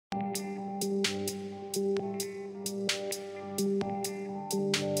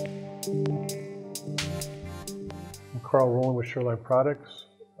Carl Rowland with Sherline Products.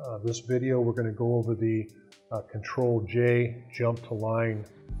 This video we're going to go over the Control J jump to line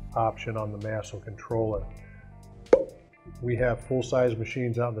option on the MASSO controller. We have full-size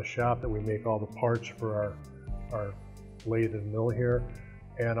machines out in the shop that we make all the parts for our lathe and mill here,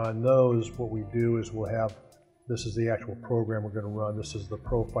 and on those what we do is we'll have, this is the actual program we're going to run. This is the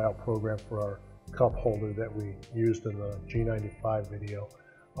profile program for our cup holder that we used in the G95 video.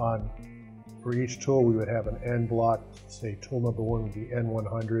 For each tool we would have an N block, say tool number 1 would be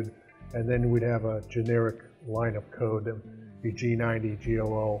N100, and then we'd have a generic line of code that would be G90,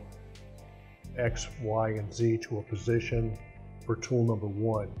 G00, X, Y, and Z to a position for tool number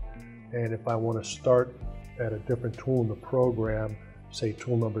 1. And if I want to start at a different tool in the program, say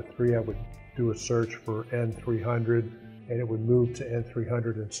tool number 3, I would do a search for N300 and it would move to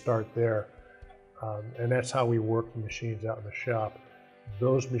N300 and start there. And that's how we work the machines out in the shop.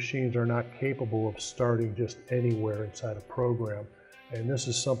 Those machines are not capable of starting just anywhere inside a program, and this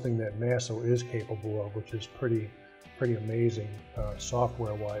is something that MASSO is capable of, which is pretty amazing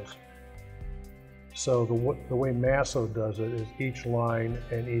software-wise. So the way MASSO does it is each line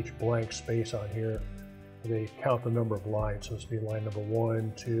and each blank space on here, they count the number of lines. So this would be line number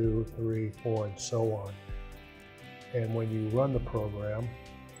 1, 2, 3, 4, and so on. And when you run the program,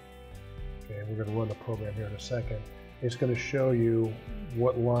 and we're going to run the program here in a second, it's going to show you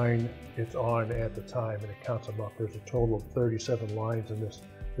what line it's on at the time, and it counts them up. There's a total of 37 lines in this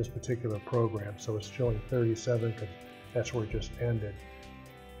particular program, so it's showing 37 because that's where it just ended.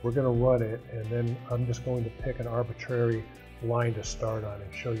 We're going to run it, and then I'm just going to pick an arbitrary line to start on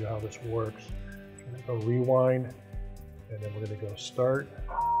and show you how this works. I'm going to go rewind, and then we're going to go start.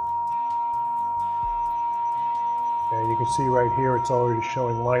 And you can see right here it's already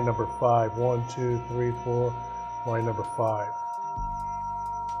showing line number 5. 1, 2, 3, 4. Line number 5.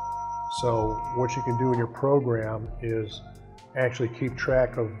 So what you can do in your program is actually keep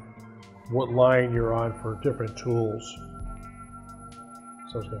track of what line you're on for different tools.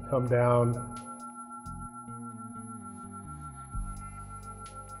 So it's going to come down.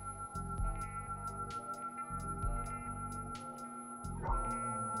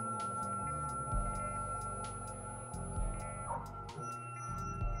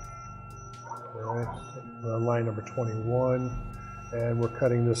 We're on line number 21, and we're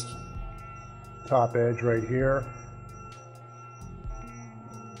cutting this top edge right here.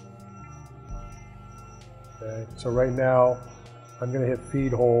 Okay, so right now I'm going to hit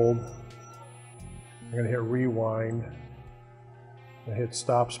feed hold, I'm going to hit rewind, I'm going to hit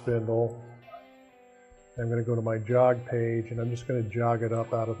stop spindle, I'm going to go to my jog page, and I'm just going to jog it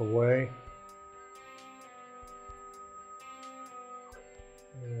up out of the way.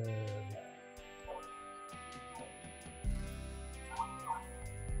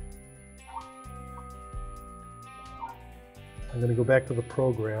 I'm going to go back to the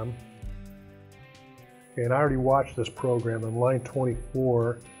program, and I already watched this program, and line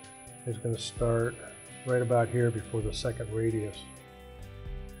 24 is going to start right about here before the second radius.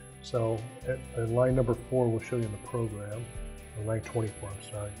 So at line number 4 we'll show you in the program, or line 24, I'm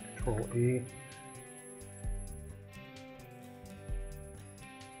sorry, Control E.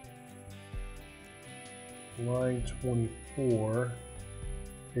 Line 24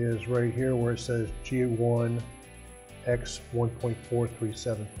 is right here where it says G1 X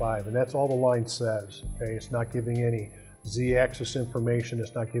 1.4375, and that's all the line says. Okay, it's not giving any Z-axis information,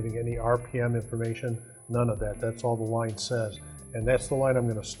 it's not giving any RPM information, none of that. That's all the line says, and that's the line I'm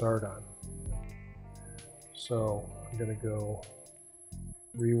going to start on. So I'm going to go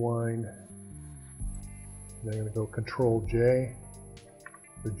rewind, then I'm going to go Control J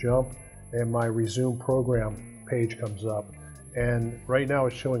for jump, and my resume program page comes up. And right now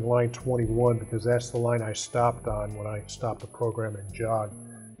it's showing line 21 because that's the line I stopped on when I stopped the program and jogged.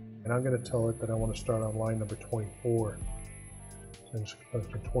 And I'm going to tell it that I want to start on line number 24. So I'm just going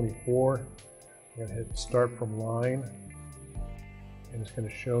to 24. I'm going to hit start from line, and it's going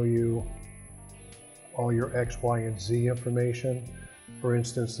to show you all your X, Y, and Z information. For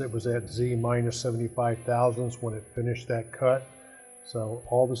instance, it was at Z minus 75 thousandths when it finished that cut. So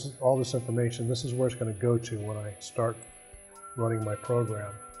all this information, this is where it's going to go to when I start running my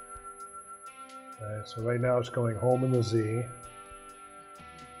program. Okay, so right now it's going home in the Z.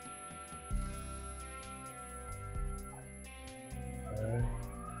 Okay.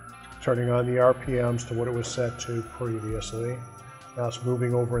 Turning on the RPMs to what it was set to previously. Now it's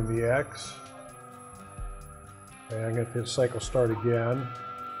moving over in the X. Okay, I'm going to hit cycle start again.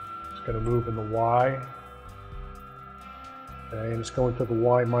 It's going to move in the Y. Okay, and it's going to the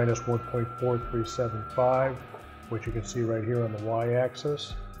Y minus 1.4375. which you can see right here on the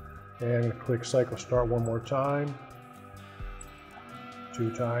Y-axis. And I'm going to click cycle start one more time.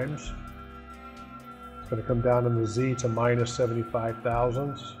 2 times. It's going to come down in the Z to minus 75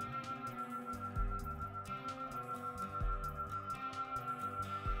 thousandths.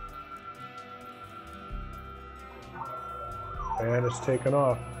 And it's taken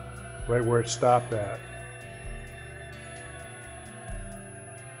off right where it stopped at.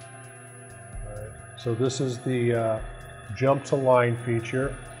 All right. So this is the jump to line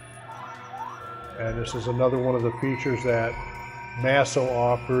feature. And this is another one of the features that MASSO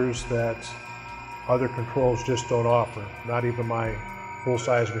offers that other controls just don't offer. Not even my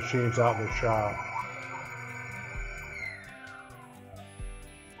full-size machines out in the shop.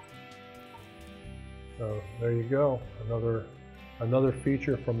 So there you go. Another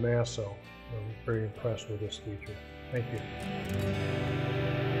feature from MASSO. I'm very impressed with this feature. Thank you.